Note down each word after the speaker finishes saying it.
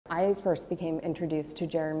I first became introduced to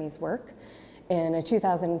Jeremy's work in a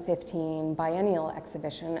 2015 biennial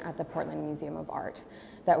exhibition at the Portland Museum of Art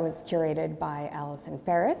that was curated by Allison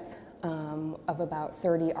Ferris of about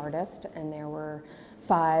 30 artists, and there were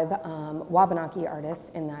 5 Wabanaki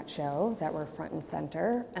artists in that show that were front and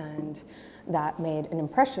center, and that made an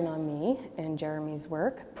impression on me in Jeremy's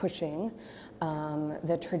work, pushing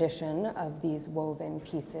the tradition of these woven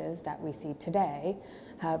pieces that we see today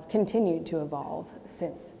have continued to evolve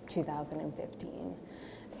since 2015.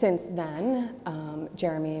 Since then,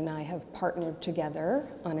 Jeremy and I have partnered together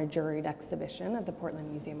on a juried exhibition at the Portland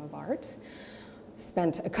Museum of Art,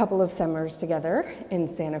 spent a couple of summers together in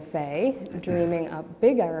Santa Fe, dreaming up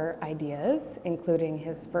bigger ideas, including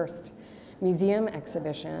his first museum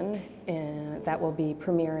exhibition that will be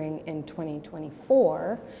premiering in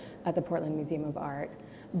 2024 at the Portland Museum of Art.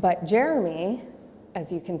 But Jeremy,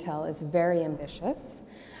 as you can tell, is very ambitious.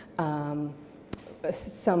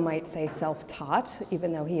 Some might say self-taught,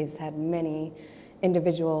 even though he has had many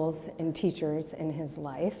individuals and teachers in his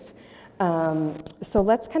life. So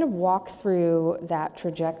let's kind of walk through that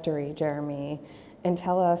trajectory, Jeremy, and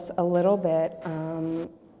tell us a little bit,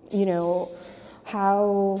 you know,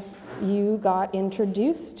 how you got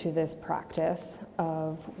introduced to this practice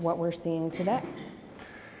of what we're seeing today.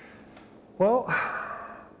 Well,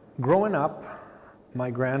 growing up,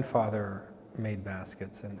 my grandfather made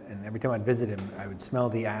baskets, and every time I'd visit him, I would smell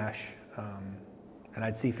the ash, and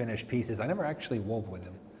I'd see finished pieces. I never actually wove with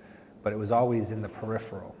him, but it was always in the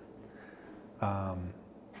peripheral.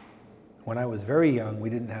 When I was very young,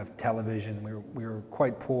 we didn't have television. We were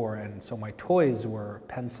quite poor, and so my toys were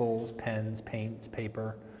pencils, pens, paints,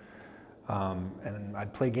 paper, and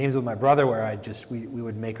I'd play games with my brother where we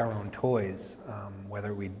would make our own toys,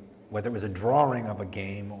 whether it was a drawing of a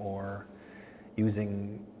game or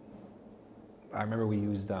using. I remember we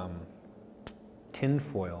used tin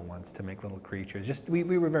foil once to make little creatures. We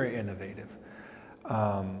were very innovative.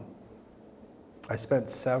 I spent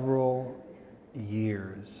several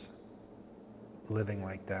years living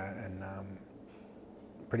like that, and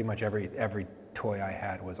pretty much every toy I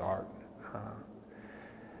had was art.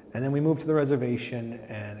 And then we moved to the reservation,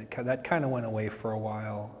 and that kind of went away for a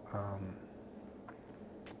while.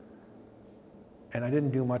 And I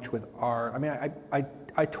didn't do much with art. I mean,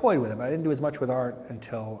 I toyed with it, but I didn't do as much with art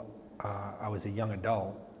until I was a young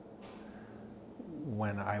adult,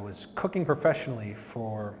 when I was cooking professionally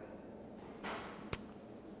for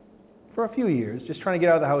a few years, just trying to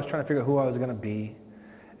get out of the house, trying to figure out who I was going to be.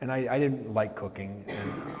 And I didn't like cooking,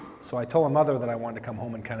 and so I told my mother that I wanted to come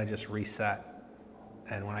home and kind of just reset.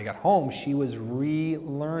 And when I got home, she was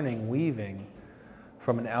relearning weaving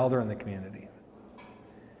from an elder in the community.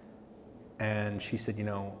 And she said, you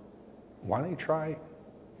know, why don't you try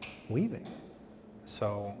weaving?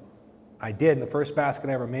 So I did, and the first basket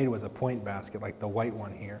I ever made was a point basket, like the white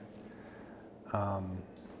one here. And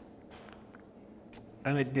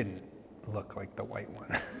it didn't look like the white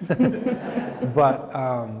one. But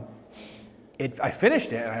I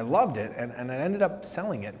finished it, and I loved it, and I ended up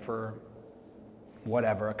selling it for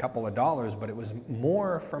whatever, a couple of dollars, but it was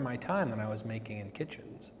more for my time than I was making in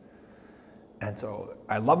kitchens. And so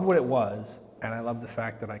I loved what it was, and I loved the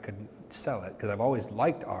fact that I could sell it, because I've always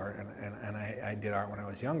liked art, and I did art when I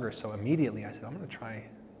was younger, so immediately I said, I'm going to try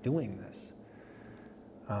doing this.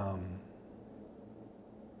 And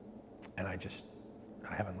I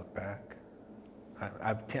haven't looked back.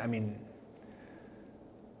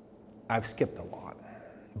 I've skipped a lot,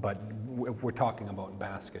 but if we're talking about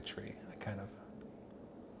basketry, I kind of,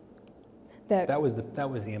 that was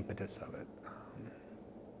the impetus of it.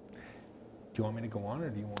 Do you want me to go on, or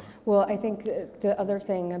do you want? Well, I think the other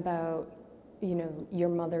thing about, you know, your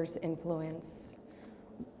mother's influence,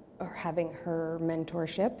 or having her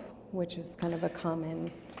mentorship, which is kind of a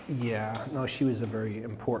common. Yeah, no, she was a very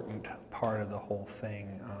important part of the whole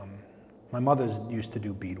thing. My mother used to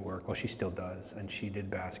do beadwork, well, she still does, and she did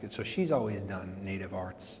baskets, so she's always done native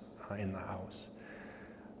arts in the house.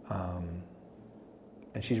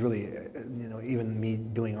 And she's really, you know, even me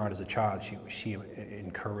doing art as a child, she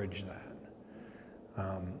encouraged that.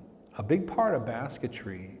 A big part of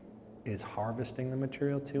basketry is harvesting the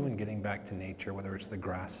material too, and getting back to nature, whether it's the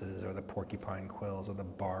grasses or the porcupine quills or the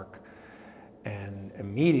bark. And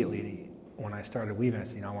immediately when I started weaving, I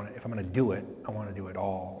said, you know, if I'm going to do it, I want to do it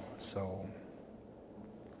all. So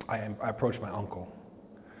I approached my uncle,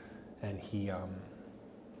 and he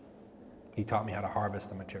taught me how to harvest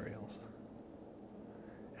the materials.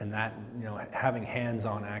 And that, you know, having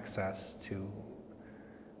hands-on access to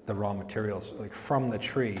the raw materials, like from the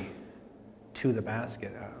tree to the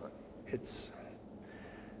basket, it's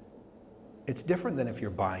different than if you're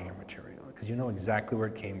buying your material. because you know exactly where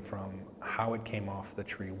it came from, how it came off the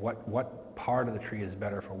tree, what part of the tree is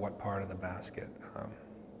better for what part of the basket.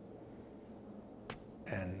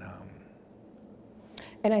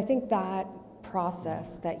 And I think that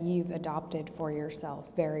process that you've adopted for yourself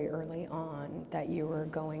very early on, that you were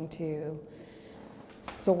going to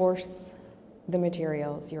source the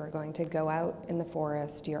materials, you were going to go out in the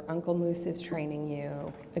forest, your Uncle Moose is training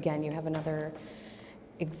you. Again, you have another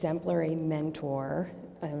exemplary mentor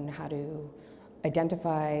on how to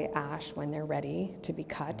identify ash when they're ready to be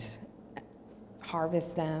cut,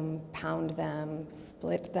 harvest them, pound them,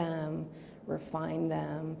 split them, refine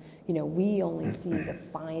them. You know, we only see the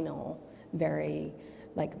final, very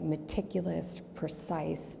like meticulous,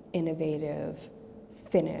 precise, innovative,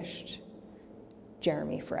 finished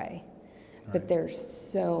Jeremy Frey. Right. But there's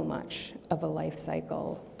so much of a life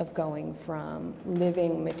cycle of going from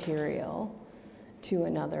living material to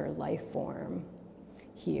another life form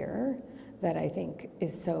here that I think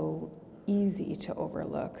is so easy to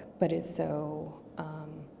overlook, but is so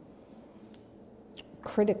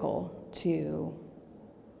critical to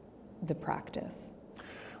the practice.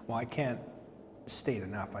 Well, I can't state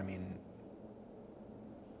enough. I mean,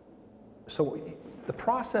 so the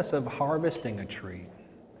process of harvesting a tree,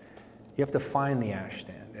 you have to find the ash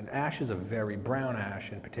stand. And ash is brown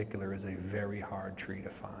ash in particular is a very hard tree to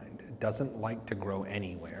find. It doesn't like to grow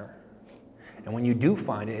anywhere. And when you do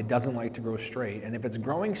find it, it doesn't like to grow straight. And if it's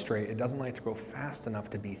growing straight, it doesn't like to grow fast enough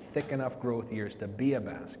to be thick enough growth years to be a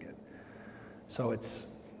basket. So it's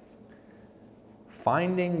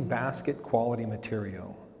finding basket quality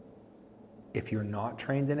material, if you're not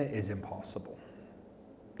trained in it, is impossible.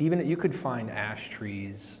 Even you could find ash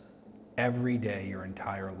trees every day your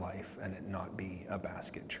entire life and it not be a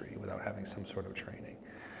basket tree without having some sort of training.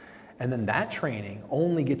 And then that training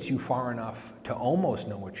only gets you far enough to almost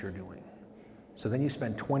know what you're doing. So then you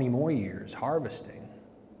spend 20 more years harvesting.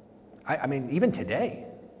 I mean, even today,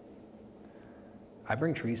 I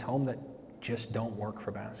bring trees home that just don't work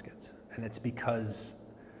for baskets. And it's because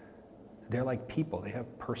they're like people. They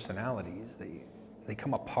have personalities. They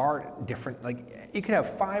come apart different. Like, you could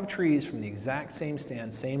have 5 trees from the exact same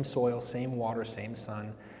stand, same soil, same water, same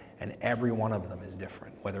sun, and every one of them is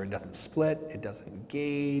different. Whether it doesn't split, it doesn't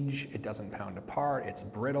gauge, it doesn't pound apart, it's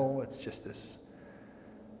brittle. It's just this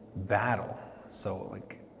battle. So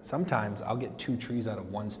like sometimes I'll get 2 trees out of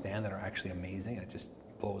one stand that are actually amazing, and it just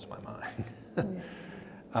blows my mind.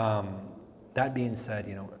 Yeah. That being said,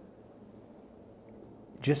 you know,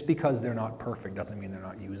 just because they're not perfect doesn't mean they're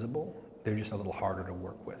not usable. They're just a little harder to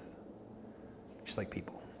work with, just like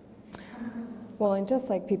people. Well, and just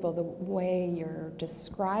like people, the way you're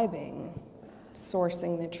describing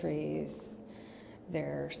sourcing the trees,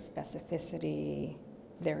 their specificity,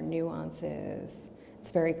 their nuances,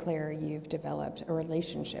 it's very clear you've developed a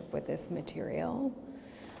relationship with this material.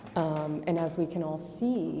 And as we can all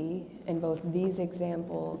see in both these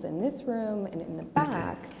examples in this room and in the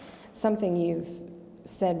back, something you've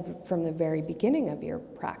said from the very beginning of your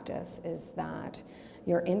practice is that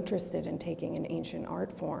you're interested in taking an ancient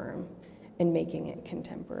art form and making it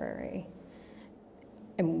contemporary.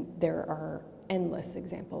 And there are endless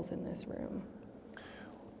examples in this room.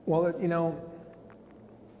 Well, you know,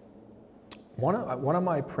 one of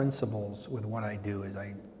my principles with what I do is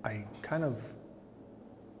I kind of,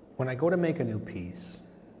 when I go to make a new piece,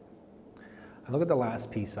 I look at the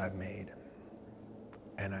last piece I've made,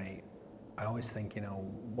 and I always think, you know,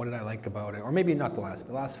 what did I like about it? Or maybe not the last, but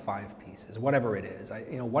the last 5 pieces, whatever it is.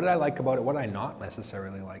 You know, what did I like about it? What did I not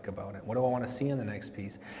necessarily like about it? What do I want to see in the next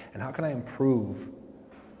piece? And how can I improve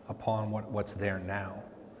upon what's there now?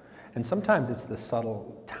 And sometimes it's the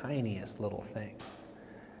subtle, tiniest little thing.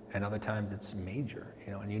 And other times it's major,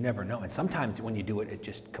 you know, and you never know. And sometimes when you do it, it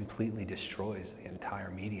just completely destroys the entire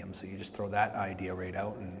medium. So you just throw that idea right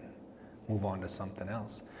out and move on to something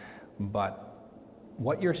else. But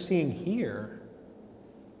what you're seeing here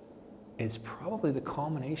is probably the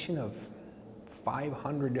culmination of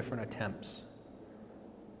 500 different attempts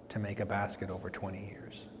to make a basket over 20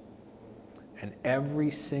 years. And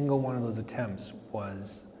every single one of those attempts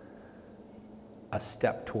was a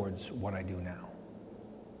step towards what I do now.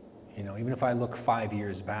 You know, even if I look 5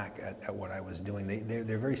 years back at what I was doing,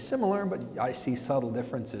 they're very similar, but I see subtle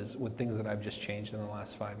differences with things that I've just changed in the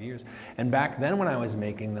last 5 years. And back then when I was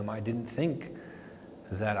making them, I didn't think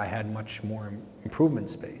that I had much more improvement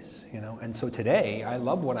space, you know. And so today, I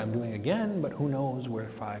love what I'm doing again, but who knows where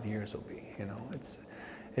 5 years will be, you know.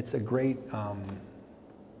 It's a great,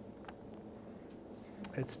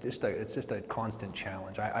 it's just a constant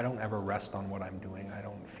challenge. I don't ever rest on what I'm doing. I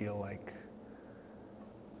don't feel like,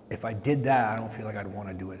 if I did that, I don't feel like I'd want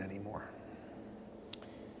to do it anymore.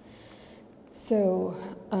 So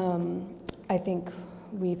I think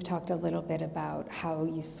we've talked a little bit about how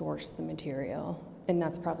you source the material, and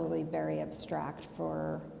that's probably very abstract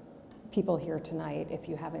for people here tonight if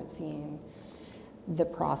you haven't seen the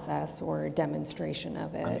process or demonstration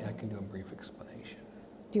of it. I mean, I can do a brief explanation.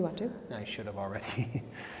 Do you want to? I should have already.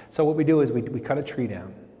 So what we do is we cut a tree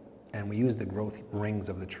down, and we use the growth rings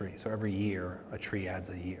of the tree. So every year, a tree adds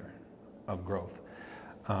a year of growth.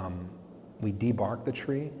 We debark the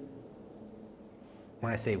tree.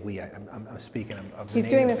 When I say we, I'm speaking of the He's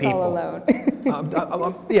doing native this people. all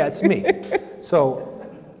alone. Yeah, it's me. So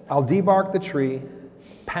I'll debark the tree,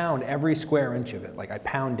 pound every square inch of it. Like I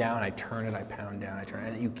pound down, I turn it, I pound down, I turn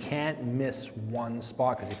it. And you can't miss one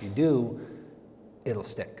spot, because if you do, it'll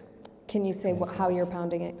stick. Can you say how you're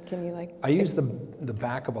pounding it? Can you like? I use the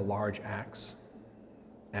back of a large axe,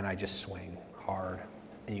 and I just swing hard,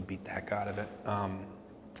 and you beat the heck out of it.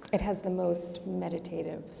 It has the most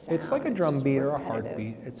meditative sound. It's like a drum beat or a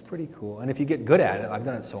heartbeat. It's pretty cool. And if you get good at it, I've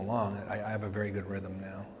done it so long, I have a very good rhythm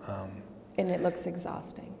now. And it looks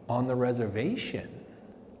exhausting. On the reservation,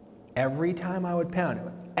 every time I would pound,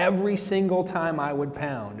 every single time I would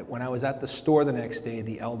pound, when I was at the store the next day,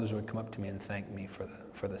 the elders would come up to me and thank me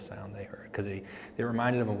for the sound they heard, because they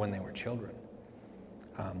reminded them of when they were children.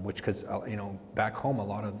 Because you know, back home, a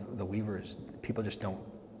lot of the weavers, people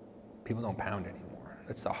don't pound anymore.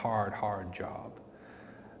 It's a hard job.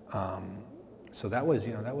 So that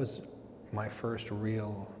was my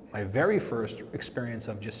very first experience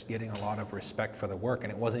of just getting a lot of respect for the work.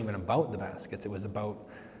 And it wasn't even about the baskets, it was about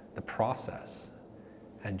the process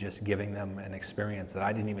and just giving them an experience that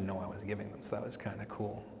I didn't even know I was giving them. So that was kind of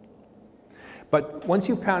cool. But once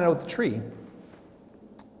you've pounded out the tree,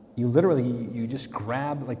 you literally, you just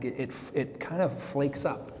grab, like it kind of flakes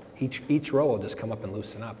up. Each row will just come up and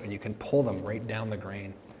loosen up, and you can pull them right down the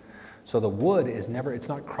grain. So the wood is it's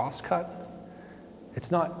not cross-cut.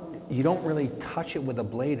 You don't really touch it with a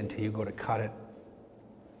blade until you go to cut it,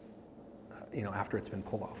 after it's been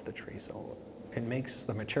pulled off the tree. So it makes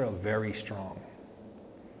the material very strong.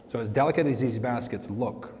 So as delicate as these baskets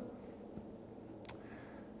look,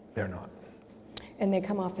 they're not. And they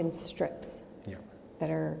come off in strips. Yeah.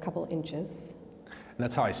 That are a couple inches. And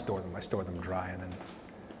that's how I store them. I store them dry, and then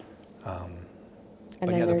And but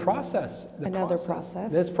then yeah, there's the process.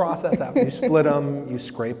 This process, after you split them, you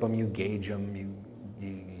scrape them, you gauge them, you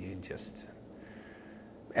just,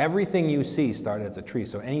 everything you see started as a tree.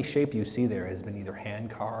 So any shape you see there has been either hand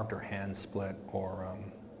carved or hand split or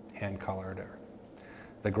hand colored, or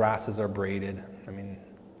the grasses are braided. I mean,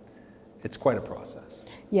 it's quite a process.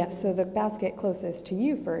 Yes, so the basket closest to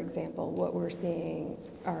you, for example, what we're seeing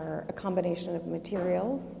are a combination of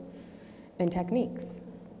materials and techniques.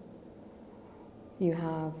 You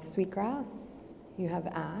have sweetgrass, you have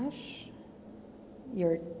ash,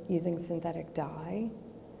 you're using synthetic dye,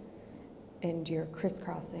 and you're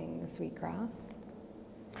crisscrossing the sweetgrass.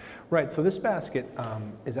 Right, so this basket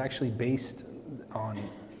is actually based on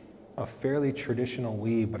a fairly traditional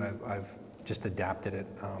weave, but I've just adapted it.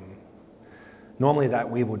 Normally that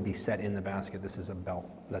weave would be set in the basket. This is a belt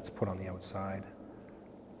that's put on the outside.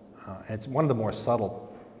 And it's one of the more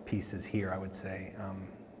subtle pieces here, I would say.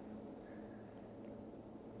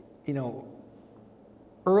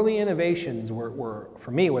 Early innovations were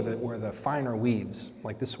for me, were the finer weaves,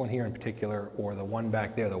 like this one here in particular, or the one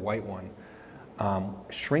back there, the white one.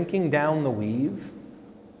 Shrinking down the weave,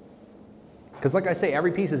 because like I say,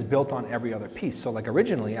 every piece is built on every other piece. So like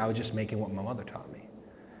originally, I was just making what my mother taught me.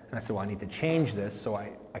 And I said, well, I need to change this. So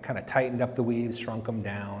I kind of tightened up the weaves, shrunk them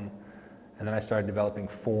down, and then I started developing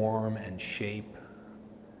form and shape,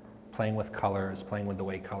 playing with colors, playing with the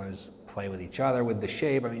way colors play with each other, with the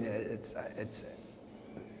shape. I mean,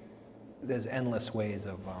 there's endless ways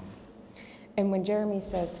of... And when Jeremy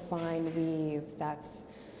says fine weave, that's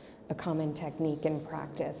a common technique and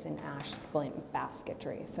practice in ash splint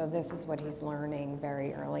basketry. So this is what he's learning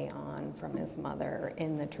very early on from his mother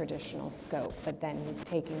in the traditional scope, but then he's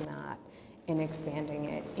taking that and expanding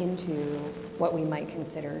it into what we might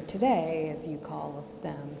consider today, as you call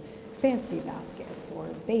them, fancy baskets or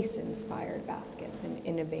base-inspired baskets, and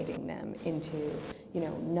innovating them into,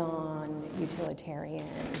 non-utilitarian,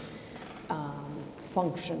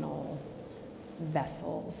 functional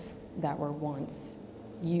vessels that were once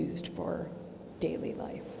used for daily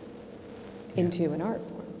life into an art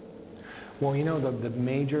form. Well, the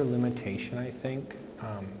major limitation, I think,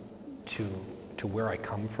 to where I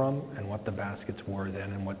come from and what the baskets were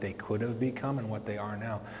then and what they could have become and what they are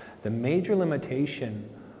now, the major limitation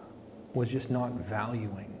was just not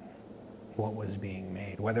valuing what was being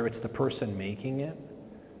made, whether it's the person making it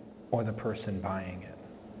or the person buying it.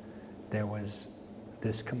 There was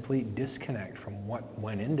this complete disconnect from what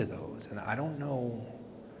went into those. And I don't know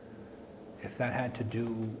if that had to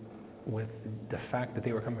do with the fact that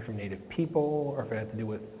they were coming from Native people, or if it had to do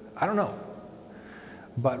with, I don't know.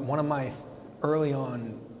 But one of my early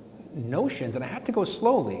on notions, and I had to go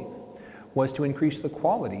slowly, was to increase the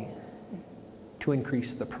quality, to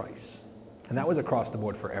increase the price. And that was across the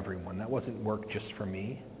board for everyone. That wasn't work just for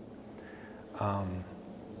me.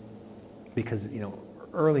 Because, you know,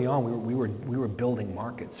 early on we were building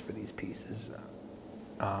markets for these pieces.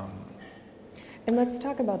 And let's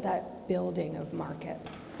talk about that building of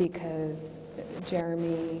markets, because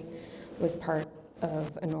Jeremy was part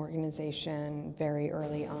of an organization very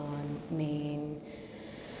early on, Maine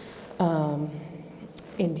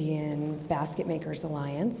Indian Basket Makers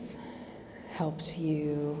Alliance, helped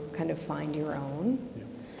you kind of find your own,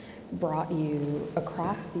 brought you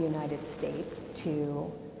across the United States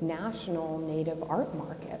to national native art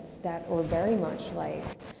markets that were very much like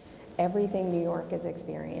everything New York is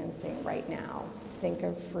experiencing right now. Think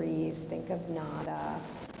of frieze, think of nada,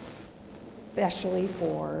 especially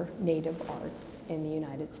for native arts in the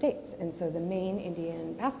United States. And so the Maine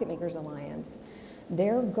Indian Basket Makers Alliance,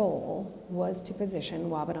 their goal was to position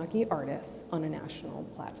Wabanaki artists on a national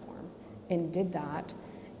platform, and did that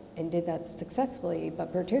successfully.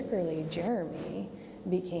 But particularly Jeremy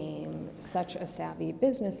became such a savvy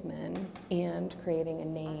businessman and creating a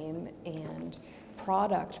name and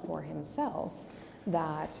product for himself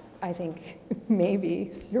that I think maybe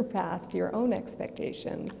surpassed your own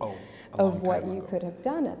expectations of what you could have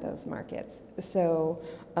done at those markets. So,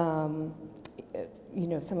 you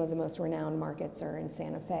know, some of the most renowned markets are in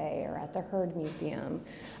Santa Fe or at the Art Museum,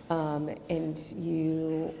 and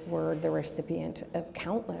you were the recipient of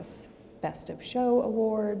countless Best of Show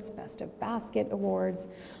awards, Best of Basket awards.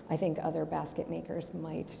 I think other basket makers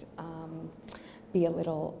might be a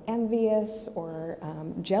little envious or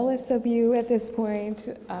jealous of you at this point,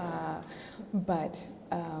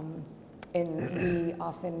 and we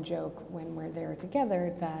often joke when we're there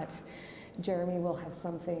together that Jeremy will have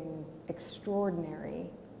something extraordinary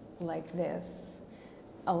like this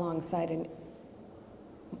alongside an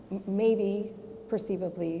maybe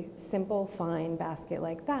perceivably simple, fine basket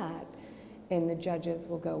like that, and the judges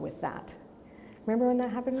will go with that. Remember when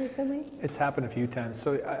that happened recently? It's happened a few times.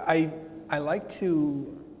 So I like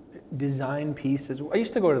to design pieces. I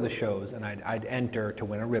used to go to the shows and I'd enter to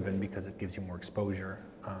win a ribbon because it gives you more exposure.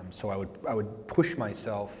 So I would push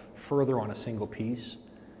myself further on a single piece,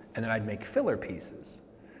 and then I'd make filler pieces.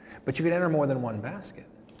 But you could enter more than one basket.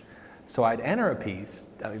 So I'd enter a piece,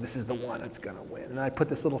 like, this is the one that's gonna win. And I'd put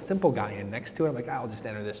this little simple guy in next to it. I'm like, I'll just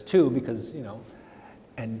enter this too, because, you know,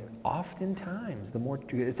 and oftentimes the more,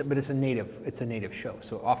 but it's a native show.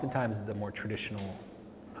 So oftentimes the more traditional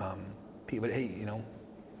people, but hey, you know,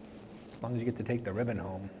 as long as you get to take the ribbon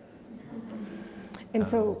home. And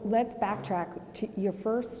so let's backtrack to your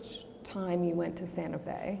first time you went to Santa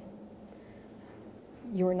Fe.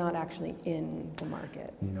 You were not actually in the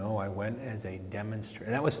market. No, I went as a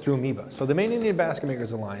demonstrator. That was through MIBA. So the Maine Indian Basket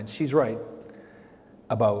Makers Alliance, she's right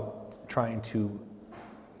about trying to,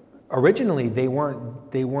 originally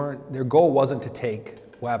their goal wasn't to take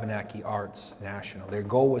Wabanaki arts national. Their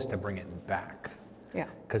goal was to bring it back. Yeah.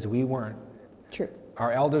 Because we weren't. True.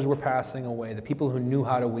 Our elders were passing away. The people who knew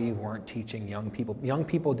how to weave weren't teaching young people. Young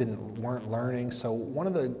people weren't learning. So one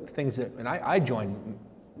of the things that, and I joined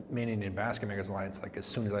Maine Indian Basket Makers Alliance like as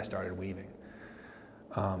soon as I started weaving.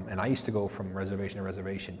 And I used to go from reservation to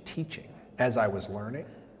reservation teaching as I was learning,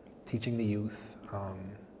 teaching the youth,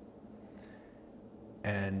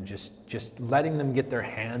 and just letting them get their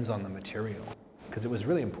hands on the material, because it was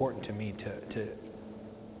really important to me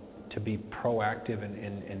to be proactive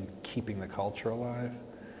in keeping the culture alive.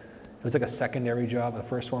 It was like a secondary job. The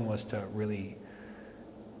first one was to really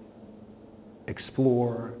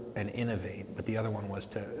explore and innovate, but the other one was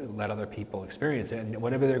to let other people experience it, and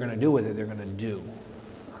whatever they're going to do with it, they're going to do.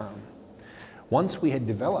 Once we had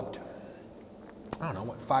developed, I don't know,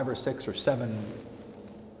 what, 5 or 6 or 7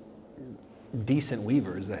 decent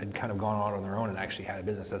weavers that had kind of gone out on their own and actually had a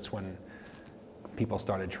business, that's when people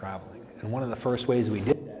started traveling. And one of the first ways we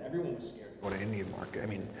did that, everyone was scared to go to Indian market. I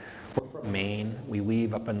mean, we're from Maine, we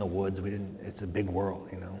weave up in the woods, it's a big world,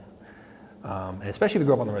 you know. And especially if you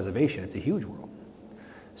grow up on the reservation, it's a huge world.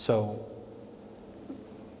 So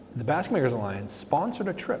the Basket Makers Alliance sponsored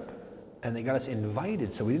a trip, and they got us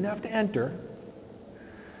invited, so we didn't have to enter.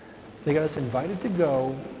 They got us invited to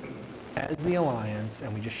go as the Alliance,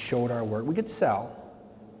 and we just showed our work. We could sell,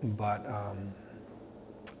 but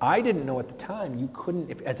I didn't know at the time you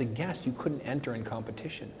couldn't, as a guest, you couldn't enter in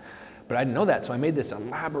competition. But I didn't know that, so I made this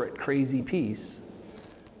elaborate, crazy piece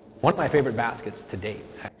One of my favorite baskets to date,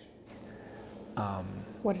 actually.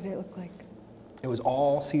 What did it look like? It was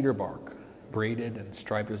all cedar bark, braided and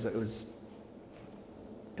striped. It was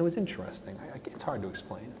interesting. It's hard to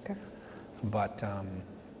explain. Okay. But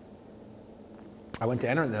I went to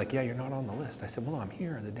enter, and they're like, "Yeah, you're not on the list." I said, "Well, no, I'm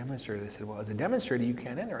here as a demonstrator." They said, "Well, as a demonstrator, you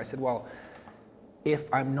can't enter." I said, "Well, if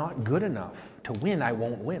I'm not good enough to win, I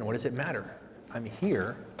won't win. What does it matter? I'm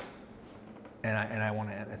here, and I want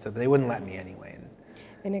to enter." So they wouldn't let me anyway.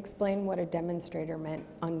 And explain what a demonstrator meant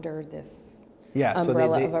under this Yeah,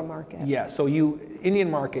 umbrella so of a market. Yeah, so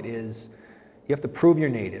Indian market is, you have to prove you're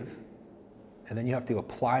native, and then you have to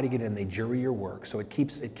apply to get in. They jury your work, so it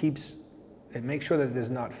makes sure that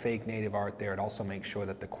there's not fake native art there. It also makes sure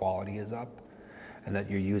that the quality is up, and that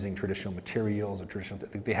you're using traditional materials or traditional.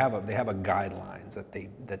 They have a guidelines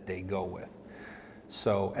that they go with.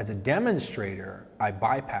 So as a demonstrator, I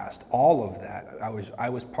bypassed all of that. I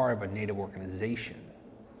was part of a native organization.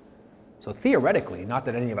 So theoretically, not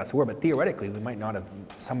that any of us were, but theoretically,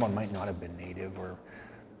 someone might not have been native, or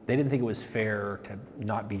they didn't think it was fair to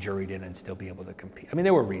not be juried in and still be able to compete. I mean,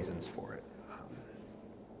 there were reasons for it.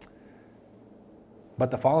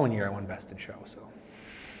 But the following year, I won Best in Show.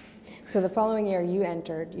 So the following year,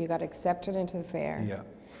 you got accepted into the fair. Yeah.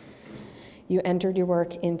 You entered your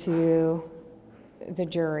work into the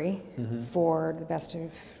jury for the Best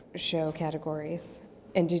of Show categories.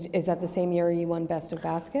 And is that the same year you won Best of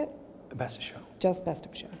Basket? Best of Show. Just Best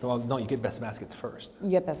of Show. Well, no, you get Best of Baskets first. You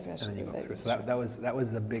get Best of Show. And then you go through. So that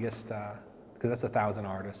was the biggest, because that's 1,000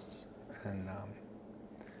 artists.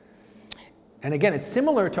 And again, it's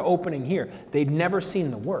similar to opening here. They'd never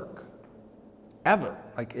seen the work, ever.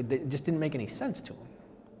 Like, it just didn't make any sense to them.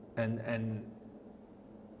 And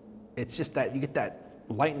it's just that you get that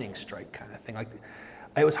lightning strike kind of thing. Like,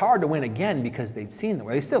 it was hard to win again because they'd seen the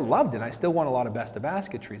work. They still loved it. I still won a lot of Best of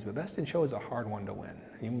Basketries, but Best in Show is a hard one to win.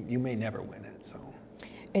 You may never win it. So.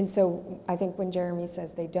 And so I think when Jeremy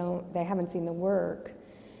says they haven't seen the work,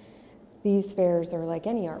 these fairs are like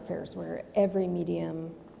any art fairs where every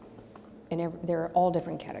medium, and there are all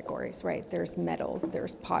different categories, right? There's metals,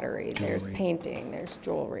 there's pottery, there's painting, there's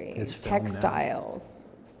jewelry, there's textiles.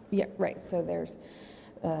 Yeah, right. So there's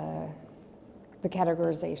the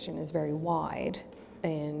categorization is very wide,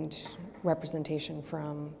 and representation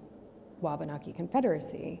from Wabanaki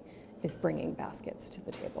Confederacy is bringing baskets to the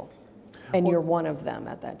table. And you're one of them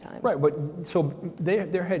at that time. Right, but so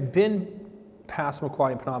there had been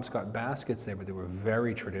Passamaquoddy and Penobscot baskets there, but they were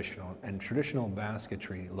very traditional. And traditional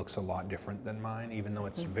basketry looks a lot different than mine, even though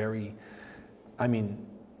it's very, I mean,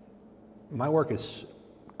 my work is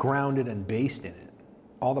grounded and based in it.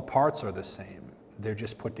 All the parts are the same. They're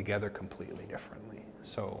just put together completely differently.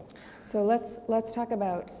 So let's talk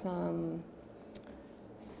about some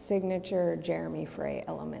signature Jeremy Frey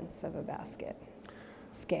elements of a basket.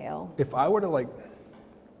 Scale. If I were to like...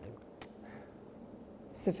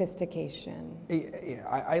 Sophistication. Yeah,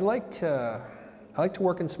 I like to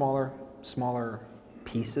work in smaller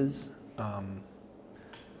pieces. And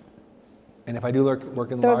if I do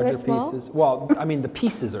work in Those larger are small? pieces, well, I mean, the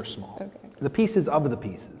pieces are small. Okay. The pieces of the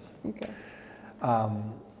pieces. Okay.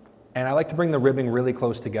 And I like to bring the ribbing really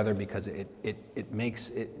close together because it makes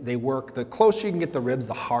it, they work, the closer you can get the ribs,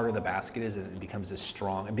 the harder the basket is, and it becomes this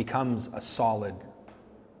strong, it becomes a solid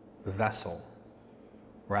vessel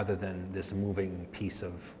rather than this moving piece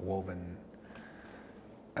of woven.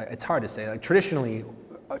 It's hard to say. Like traditionally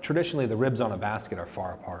the ribs on a basket are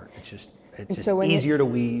far apart. It's just easier to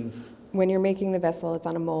weave. When you're making the vessel, it's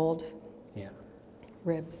on a mold. Yeah.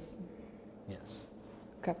 Ribs. Yes.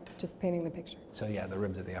 Okay, just painting the picture. So yeah, the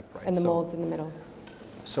ribs are the upright. And the mold's in the middle.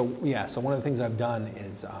 So yeah, so one of the things I've done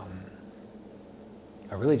is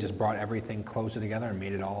I really just brought everything closer together and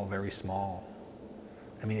made it all very small.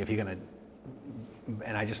 I mean, if you're gonna,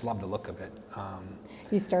 and I just love the look of it.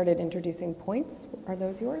 You started introducing points. Are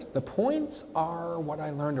those yours? The points are what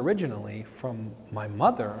I learned originally from my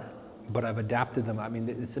mother, but I've adapted them. I mean,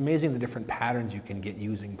 it's amazing the different patterns you can get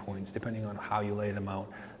using points, depending on how you lay them out,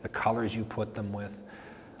 the colors you put them with,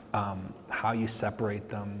 how you separate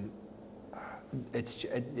them.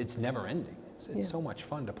 It's never ending. It's so much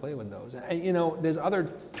fun to play with those. And, you know, there's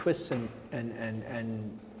other twists and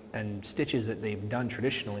stitches that they've done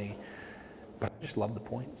traditionally, but I just love the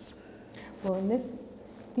points. Well, in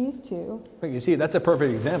these two. But you see, that's a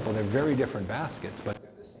perfect example. They're very different baskets, but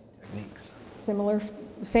they're the same techniques. Similar,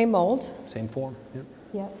 same mold. Same form. Yep.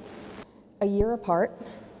 Yep. A year apart.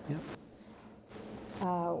 Yep.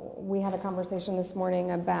 We had a conversation this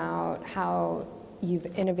morning about how you've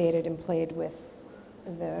innovated and played with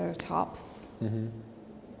the tops. Mm-hmm. Do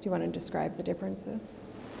you want to describe the differences?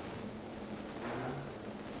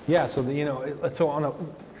 Yeah. So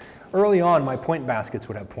early on, my point baskets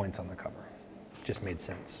would have points on the cover. Just made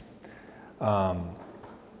sense.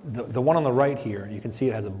 The one on the right here, you can see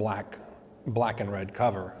it has a black and red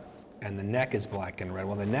cover, and the neck is black and red.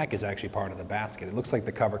 Well, the neck is actually part of the basket. It looks like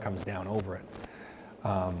the cover comes down over it.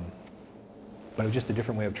 But it was just a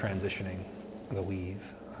different way of transitioning the weave.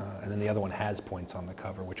 And then the other one has points on the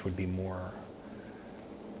cover, which would be more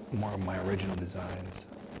of my original designs.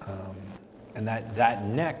 And that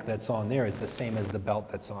neck that's on there is the same as the belt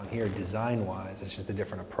that's on here, design-wise. It's just a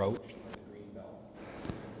different approach.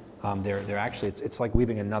 They're actually, it's like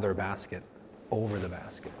weaving another basket over the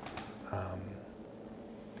basket.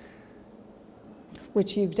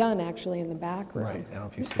 Which you've done actually in the back room. Right, I don't know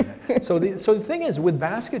if you've seen that. So the thing is, with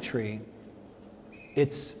basketry,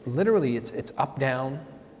 it's literally, it's up, down,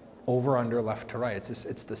 over, under, left to right.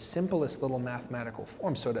 It's the simplest little mathematical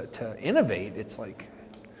form. So to innovate, it's like,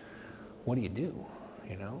 what do you do,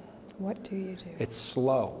 you know? What do you do? It's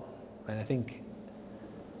slow. And I think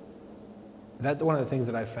that's one of the things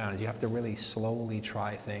that I've found is you have to really slowly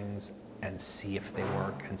try things and see if they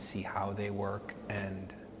work and see how they work.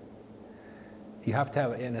 And you have to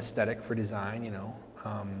have an aesthetic for design, you know.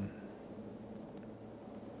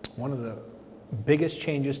 One of the biggest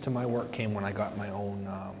changes to my work came when I got my own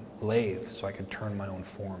lathe, so I could turn my own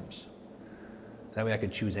forms. That way I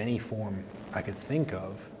could choose any form I could think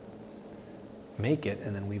of, make it,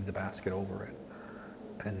 and then weave the basket over it.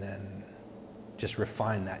 And then just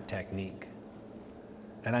refine that technique.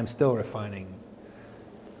 And I'm still refining,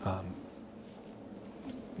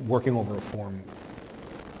 working over a form.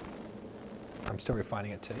 I'm still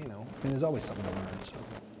refining it to, you know, I mean, there's always something to learn, so.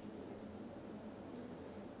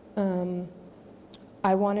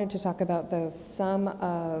 I wanted to talk about, though, some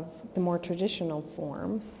of the more traditional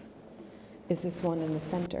forms. Is this one in the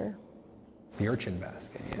center? The urchin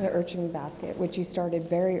basket, yeah. The urchin basket, which you started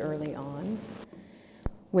very early on,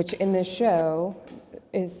 which in this show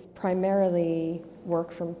is primarily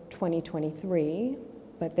work from 2023,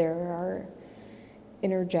 but there are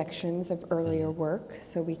interjections of earlier work,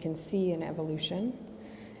 so we can see an evolution.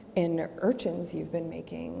 And urchins you've been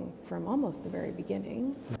making from almost the very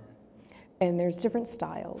beginning. And there's different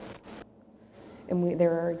styles. And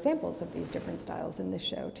there are examples of these different styles in this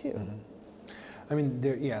show, too. Mm-hmm. I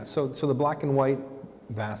mean, yeah, so the black and white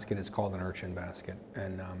basket is called an urchin basket,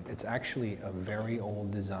 and it's actually a very old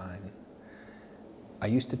design. I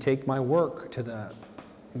used to take my work to the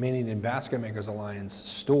Maine Indian Basket Makers Alliance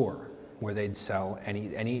store, where they'd sell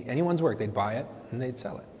anyone's work. They'd buy it and they'd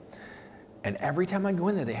sell it. And every time I go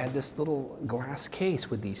in there, they had this little glass case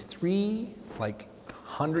with these 3 like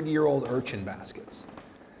 100-year-old urchin baskets.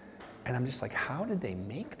 And I'm just like, how did they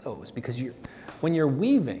make those? Because when you're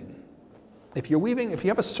weaving, if you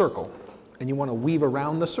have a circle and you want to weave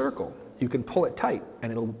around the circle, you can pull it tight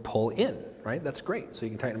and it'll pull in, right? That's great. So you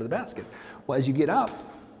can tighten up the basket. Well, as you get up,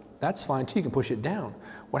 that's fine too. You can push it down.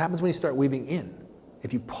 What happens when you start weaving in?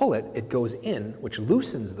 If you pull it, it goes in, which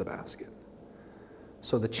loosens the basket.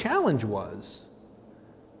 So the challenge was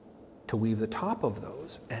to weave the top of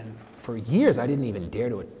those. And for years, I didn't even dare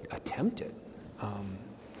to attempt it.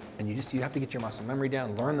 And you have to get your muscle memory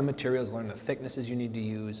down, learn the materials, learn the thicknesses you need to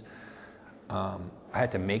use. I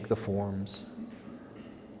had to make the forms.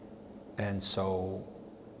 And so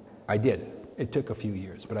I did. It took a few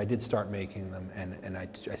years, but I did start making them, and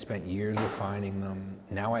I spent years refining them.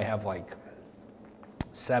 Now I have like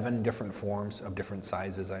 7 different forms of different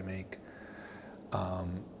sizes I make.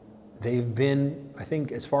 They've been, I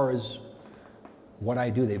think, as far as what I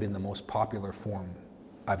do, they've been the most popular form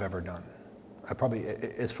I've ever done.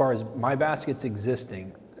 As far as my baskets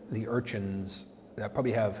existing, the urchins, I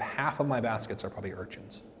probably have half of my baskets are probably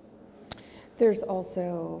urchins. There's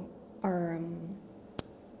also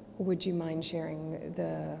would you mind sharing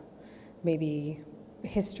the maybe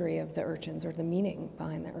history of the urchins or the meaning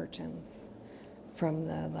behind the urchins from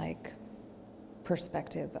the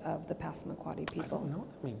perspective of the Passamaquoddy people? I don't know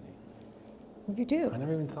the meaning. You do. I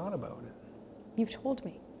never even thought about it. You've told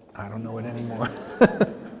me. I don't know it anymore.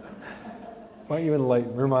 Why don't you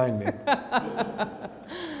remind me?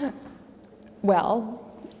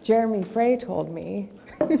 Well, Jeremy Frey told me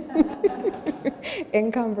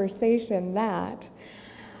in conversation that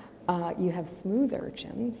you have smooth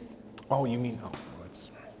urchins. Oh, you mean,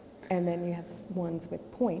 it's... And then you have ones with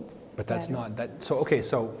points. But that's not, so, okay,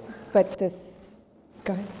 so... But this,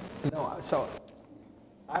 go ahead. No, so,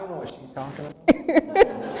 I don't know what she's talking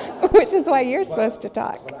about. Which is why you're supposed to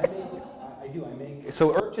talk. But I make,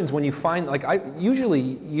 so urchins, when you find, usually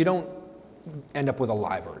you don't end up with a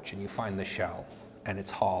live urchin. You find the shell, and it's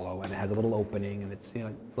hollow, and it has a little opening, and it's,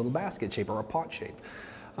 a little basket shape or a pot shape.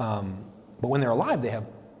 But when they're alive, they have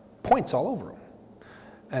points all over them.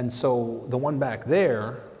 And so the one back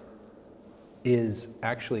there is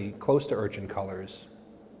actually close to urchin colors,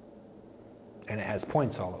 and it has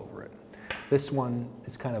points all over it. This one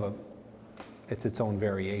is kind of it's its own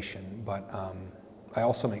variation, but I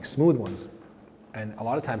also make smooth ones. And a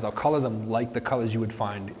lot of times I'll color them like the colors you would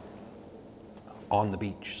find on the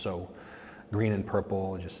beach. So green and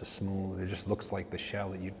purple, just a smooth, it just looks like the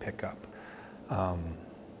shell that you'd pick up. And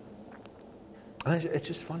it's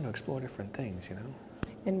just fun to explore different things, you know?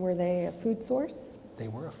 And were they a food source? They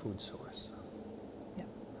were a food source. Yeah,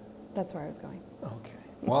 that's where I was going. Okay.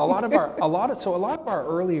 Well, a lot of our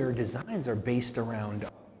earlier designs are based around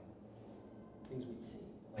things we'd see.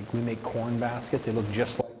 Like we make corn baskets. They look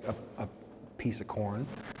just like a piece of corn.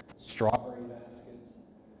 Strawberry baskets.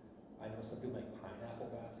 I know some people make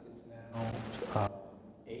pineapple baskets now.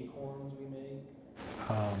 Acorns we make.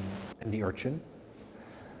 And the urchin.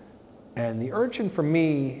 And the urchin for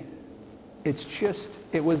me,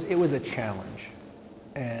 it was a challenge.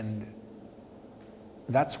 And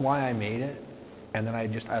that's why I made it. And then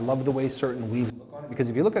I love the way certain weaves look on it, because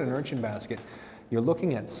if you look at an urchin basket, you're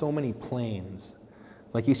looking at so many planes.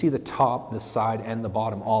 Like you see the top, the side, and the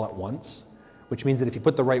bottom all at once, which means that if you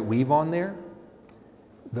put the right weave on there,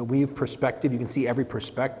 the weave perspective, you can see every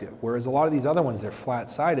perspective. Whereas a lot of these other ones, they're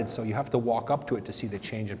flat-sided, so you have to walk up to it to see the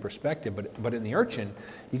change in perspective. But in the urchin,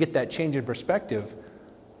 you get that change in perspective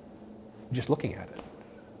just looking at it.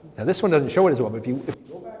 Now this one doesn't show it as well, but if you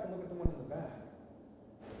go back and look at the one in the back,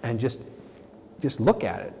 and just look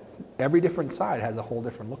at it, every different side has a whole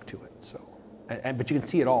different look to it. So, but you can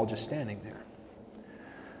see it all just standing there.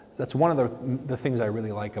 So that's one of the things I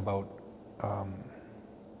really like about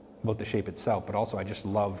the shape itself, but also I just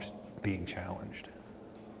loved being challenged.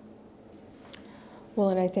 Well,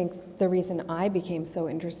 and I think the reason I became so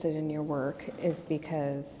interested in your work is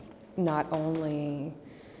because not only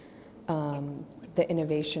the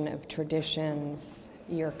innovation of traditions,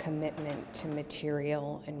 your commitment to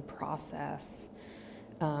material and process,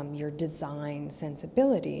 your design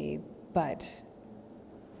sensibility, but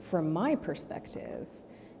from my perspective,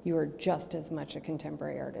 you are just as much a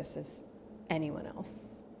contemporary artist as anyone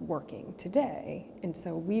else working today. And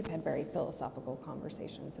so we've had very philosophical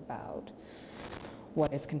conversations about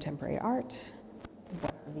what is contemporary art,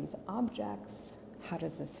 what are these objects, how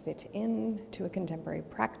does this fit in to a contemporary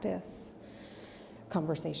practice,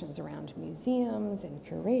 conversations around museums and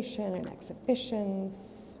curation and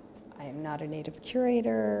exhibitions. I am not a native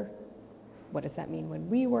curator. What does that mean when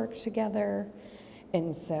we work together?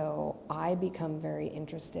 And so I become very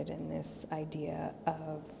interested in this idea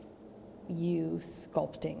of you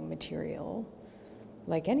sculpting material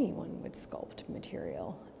like anyone would sculpt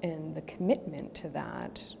material, and the commitment to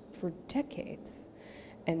that for decades.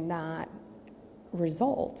 And that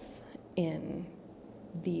results in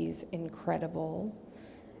these incredible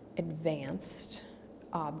advanced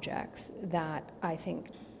objects that I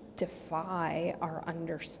think defy our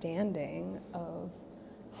understanding of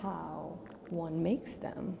how one makes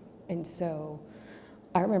them. And so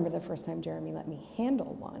I remember the first time Jeremy let me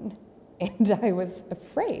handle one, and I was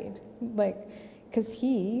afraid, like, because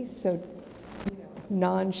he so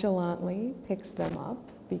nonchalantly picks them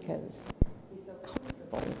up because he's so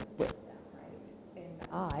comfortable with them, right? And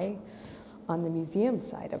I, on the museum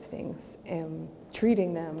side of things, am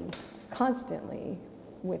treating them constantly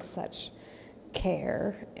with such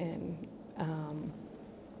care and,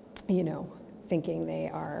 thinking they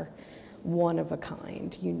are one of a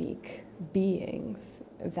kind, unique beings,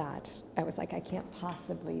 that I was like, I can't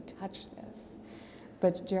possibly touch this.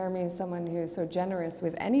 But Jeremy is someone who is so generous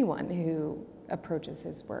with anyone who approaches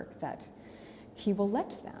his work that he will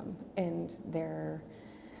let them, and they're,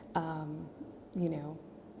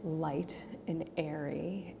 light and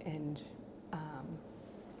airy and.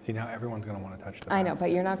 See, now everyone's going to want to touch the I know, but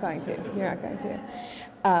you're not going to. You're not going to.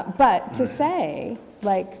 But to say,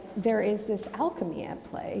 like, there is this alchemy at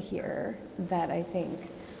play here that I think,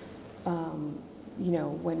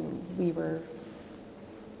 when we were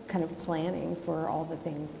kind of planning for all the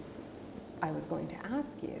things I was going to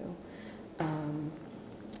ask you,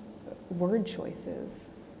 word choices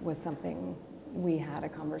was something we had a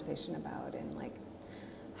conversation about, and like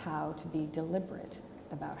how to be deliberate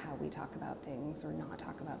about how we talk about things or not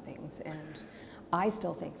talk about things. And I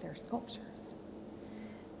still think they're sculptures.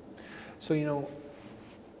 So,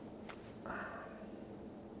 I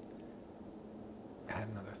had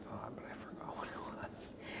another thought, but I forgot what it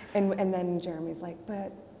was. And then Jeremy's like,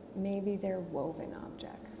 but maybe they're woven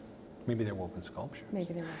objects. Maybe they're woven sculptures.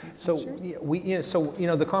 Maybe they're woven sculptures. So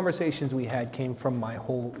the conversations we had came from my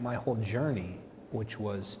whole journey, which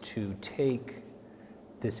was to take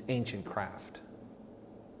this ancient craft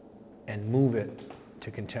and move it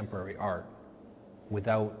to contemporary art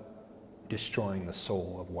without destroying the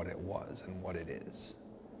soul of what it was and what it is.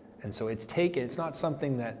 And so it's not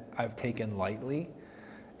something that I've taken lightly.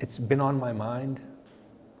 It's been on my mind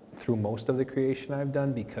through most of the creation I've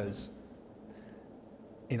done because,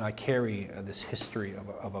 you know, I carry this history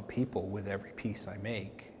of a people with every piece I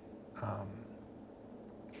make.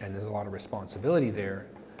 And there's a lot of responsibility there.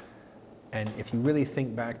 And if you really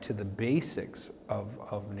think back to the basics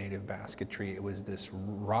of native basketry, it was this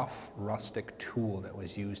rough, rustic tool that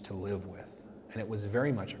was used to live with. And it was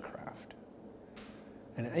very much a craft.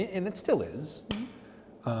 And it still is.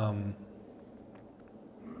 And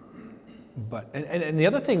the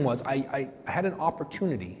other thing was, I had an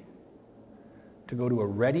opportunity to go to a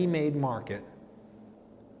ready-made market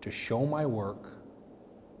to show my work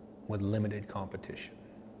with limited competition.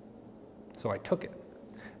 So I took it.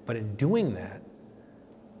 But in doing that,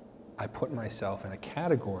 I put myself in a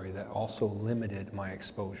category that also limited my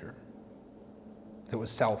exposure. It was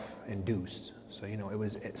self-induced. So, you know,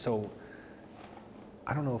 so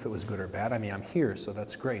I don't know if it was good or bad. I mean, I'm here, so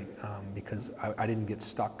that's great, because I didn't get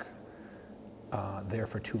stuck there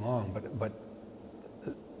for too long. But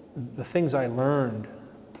the things I learned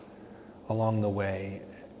along the way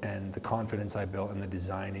and the confidence I built and the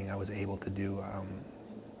designing I was able to do,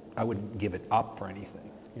 I wouldn't give it up for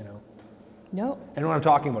anything, you know? No. And what I'm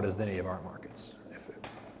talking about is the native art markets.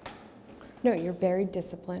 No, you're very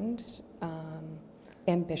disciplined,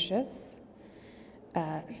 ambitious.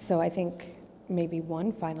 So I think maybe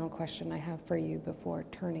one final question I have for you before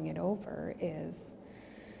turning it over is,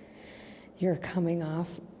 you're coming off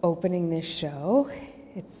opening this show.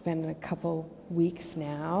 It's been a couple weeks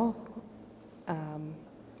now.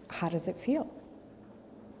 How does it feel?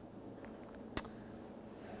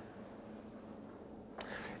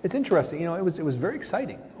 It's interesting, you know, it was very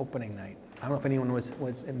exciting opening night. I don't know if anyone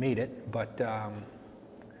made it, but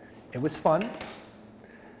it was fun.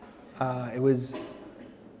 It was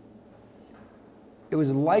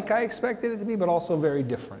like I expected it to be, but also very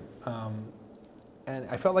different. And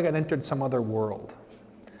I felt like I'd entered some other world.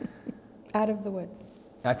 Out of the woods.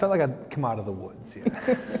 I felt like I'd come out of the woods,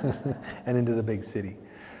 yeah, and into the big city.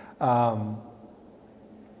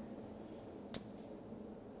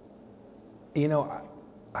 You know,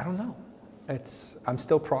 I don't know. I'm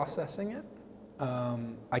still processing it.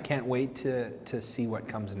 I can't wait to see what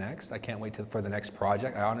comes next. I can't wait for the next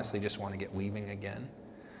project. I honestly just want to get weaving again.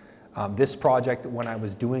 This project, when I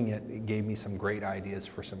was doing it, it gave me some great ideas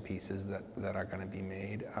for some pieces that are going to be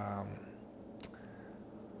made.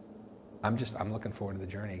 I'm looking forward to the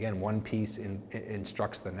journey. Again, one piece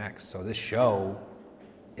instructs the next. So this show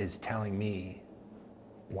is telling me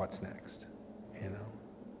what's next, you know?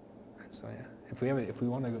 And so, yeah. If we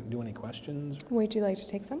want to do any questions. Would you like to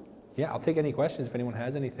take some? Yeah, I'll take any questions if anyone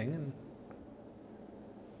has anything. And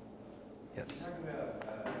yes. You're talking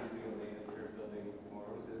about using a way that you're building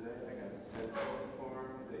forms. Is it like a central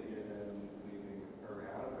form that you're then weaving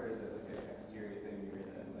around, or is it like an exterior thing you're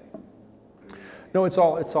then like? No, it's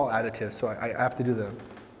all additive. So I have to do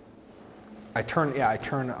I turn.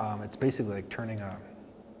 It's basically like turning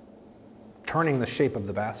the shape of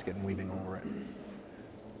the basket and weaving over it.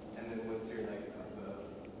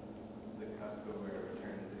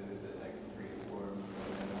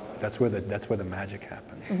 That's where the magic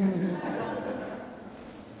happens.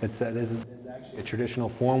 There's actually a traditional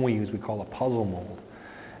form we use. We call a puzzle mold,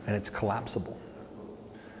 and it's collapsible.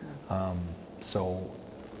 So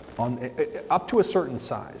up to a certain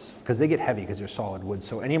size, because they get heavy because they're solid wood.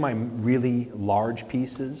 So any of my really large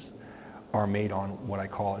pieces are made on what I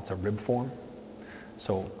call it's a rib form.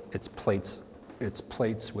 So it's plates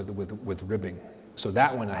with ribbing. So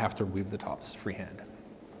that one I have to weave the tops freehand.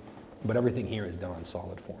 But everything here is done on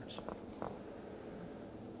solid forms.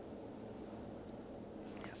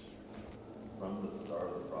 Yes. From the start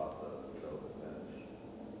of the process till the finish,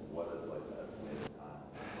 what is like the estimated time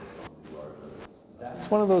for something larger? That's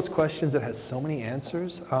one of those questions that has so many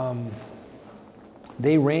answers.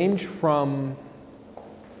 They range from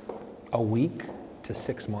a week to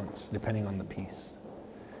 6 months, depending on the piece.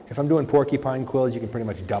 If I'm doing porcupine quills, you can pretty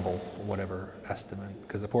much double whatever estimate,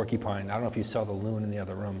 because the porcupine, I don't know if you saw the loon in the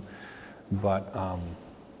other room, but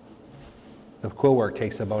the quill work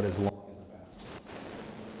takes about as long as the basket.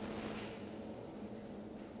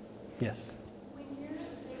 Yes? When you're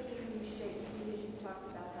making these shapes, because you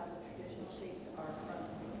talked about how the traditional shapes are from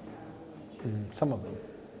these kind of Some of them.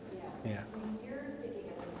 Yeah. Yeah. When you're thinking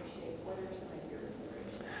of a new shape, what are some of your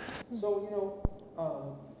inspirations? So, you know,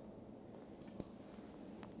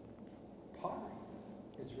 pottery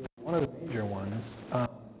is really one of the major ones.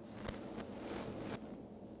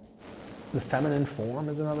 The feminine form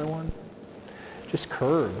is another one. just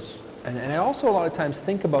curves. And I also a lot of times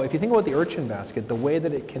think about, if you think about the urchin basket, the way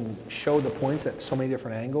that it can show the points at so many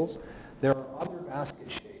different angles, there are other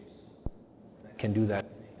basket shapes that can do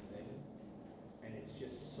that same thing. And it's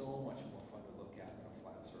just so much more fun to look at on a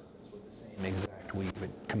flat surface with the same exact weave. It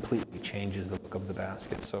completely changes the look of the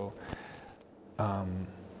basket. So, and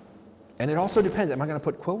it also depends, am I going to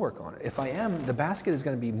put quill work on it? If I am, the basket is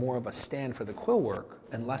going to be more of a stand for the quill work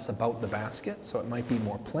and less about the basket, so it might be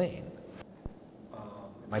more plain.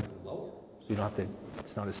 It might be lower, so you don't have to,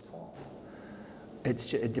 it's not as tall.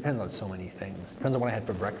 It depends on so many things. It depends on what I had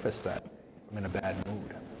for breakfast that day. I'm in a bad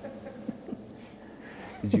mood.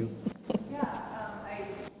 Did you? Yeah,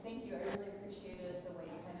 thank you. I really appreciated the way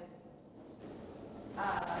you kind of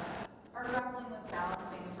are grappling with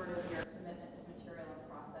balancing sort of your commitment to material and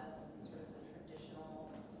process and sort of the traditional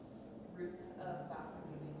roots of basket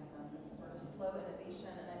weaving and then this sort of slow innovation.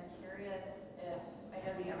 And I'm curious if, I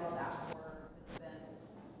know the emerald ash borer has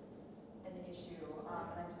been an issue, and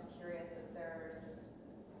I'm just curious if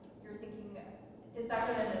you're thinking, is that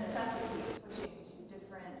going to necessitate switching to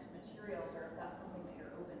different materials, or if that's something that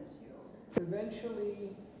you're open to? Eventually,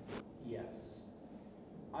 yes.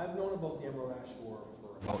 I've known about the emerald ash borer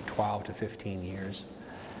for about 12 to 15 years,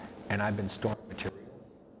 and I've been storing material.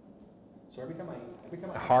 So every time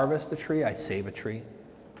I harvest a tree, I save a tree.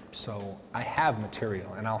 So I have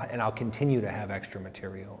material, and I'll continue to have extra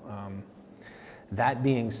material. That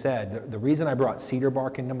being said, the reason I brought cedar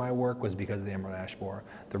bark into my work was because of the emerald ash borer.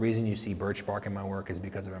 The reason you see birch bark in my work is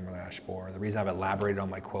because of emerald ash borer. The reason I've elaborated on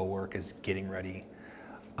my quill work is getting ready.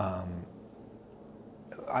 I'm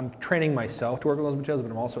training myself to work with those materials,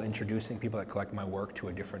 but I'm also introducing people that collect my work to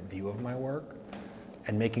a different view of my work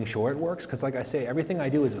and making sure it works. Because like I say, everything I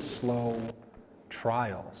do is a slow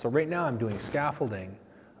trial. So right now I'm doing scaffolding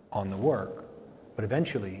on the work, but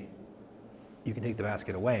eventually you can take the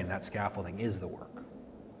basket away and that scaffolding is the work.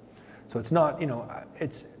 So it's not,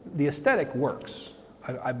 it's, the aesthetic works.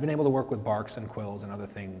 I've been able to work with barks and quills and other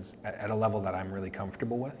things at a level that I'm really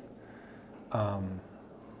comfortable with.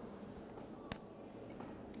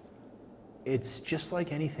 It's just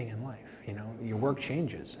like anything in life, your work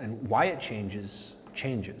changes, and why it changes.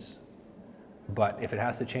 But if it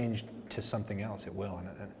has to change to something else, it will. And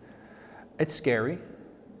it's scary.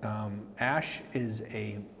 Ash is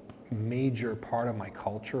a major part of my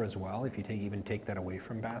culture as well, if you even take that away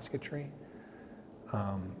from basketry.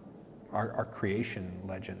 Our creation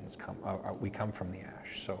legends we come from the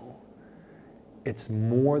ash, so it's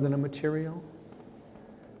more than a material,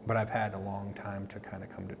 but I've had a long time to kind of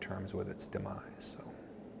come to terms with its demise. So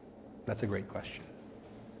that's a great question.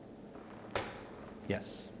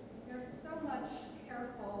 Yes? There's so much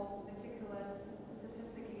careful, meticulous,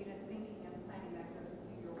 sophisticated thinking and planning that goes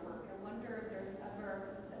into your work. I wonder if there's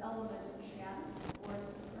ever the element of chance or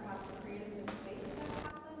perhaps creative mistakes that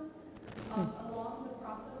happen along the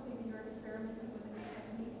process. Maybe you're experimenting with a new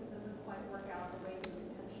technique that doesn't quite work out the way you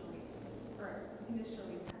intentionally or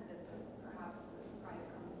initially intended, but perhaps the surprise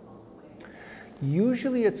comes along the way.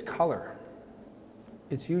 Usually it's color.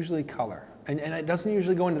 It's usually color. And it doesn't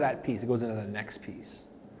usually go into that piece. It goes into the next piece.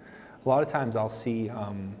 A lot of times I'll see,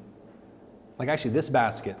 like actually this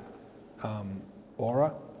basket,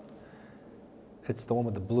 Aura, it's the one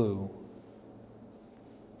with the blue.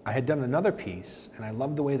 I had done another piece, and I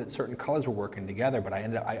loved the way that certain colors were working together, but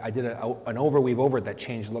I did an overweave over it that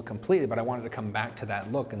changed the look completely, but I wanted to come back to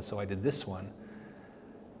that look, and so I did this one.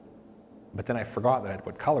 But then I forgot that I had to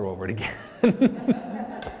put color over it again.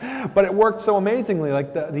 But it worked so amazingly.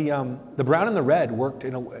 Like the brown and the red worked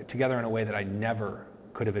together in a way that I never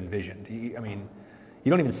could have envisioned. I mean,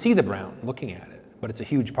 you don't even see the brown looking at it, but it's a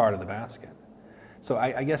huge part of the basket. So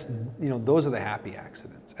I guess those are the happy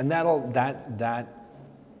accidents, and that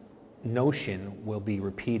notion will be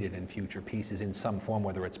repeated in future pieces in some form,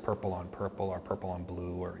 whether it's purple on purple or purple on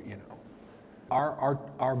blue, or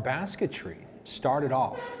Our basketry started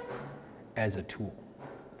off as a tool,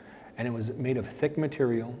 and it was made of thick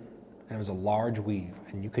material, and it was a large weave,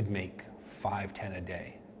 and you could make 5, 10 a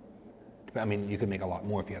day. I mean, you could make a lot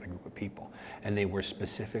more if you had a group of people, and they were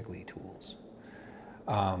specifically tools.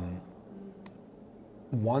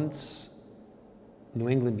 Once New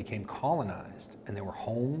England became colonized and there were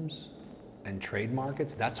homes and trade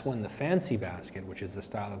markets, that's when the fancy basket, which is the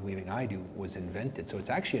style of weaving I do, was invented. So it's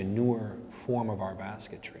actually a newer form of our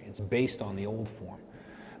basketry. It's based on the old form,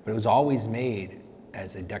 but it was always made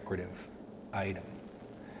as a decorative item.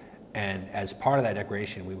 And as part of that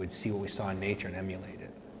decoration, we would see what we saw in nature and emulate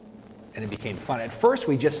it. And it became fun. At first,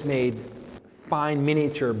 we just made fine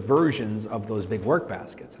miniature versions of those big work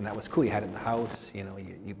baskets, and that was cool. You had it in the house,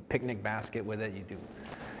 you picnic basket with it.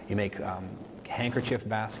 You make handkerchief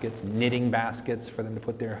baskets, knitting baskets for them to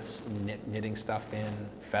put their knitting stuff in,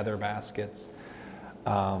 feather baskets.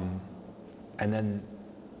 And then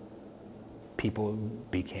people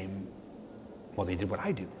became, well, they did what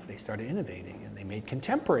I do. They started innovating, and they made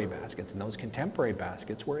contemporary baskets, and those contemporary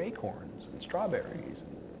baskets were acorns and strawberries.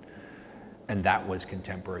 And that was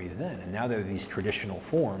contemporary then. And now there are these traditional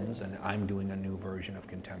forms, and I'm doing a new version of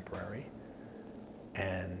contemporary.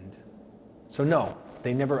 And so no,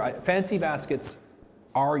 they never, fancy baskets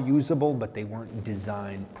are usable, but they weren't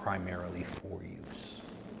designed primarily for use,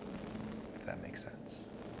 if that makes sense.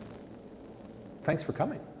 Thanks for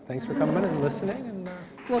coming. Thanks for coming in and listening. And,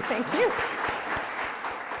 Well, thank you.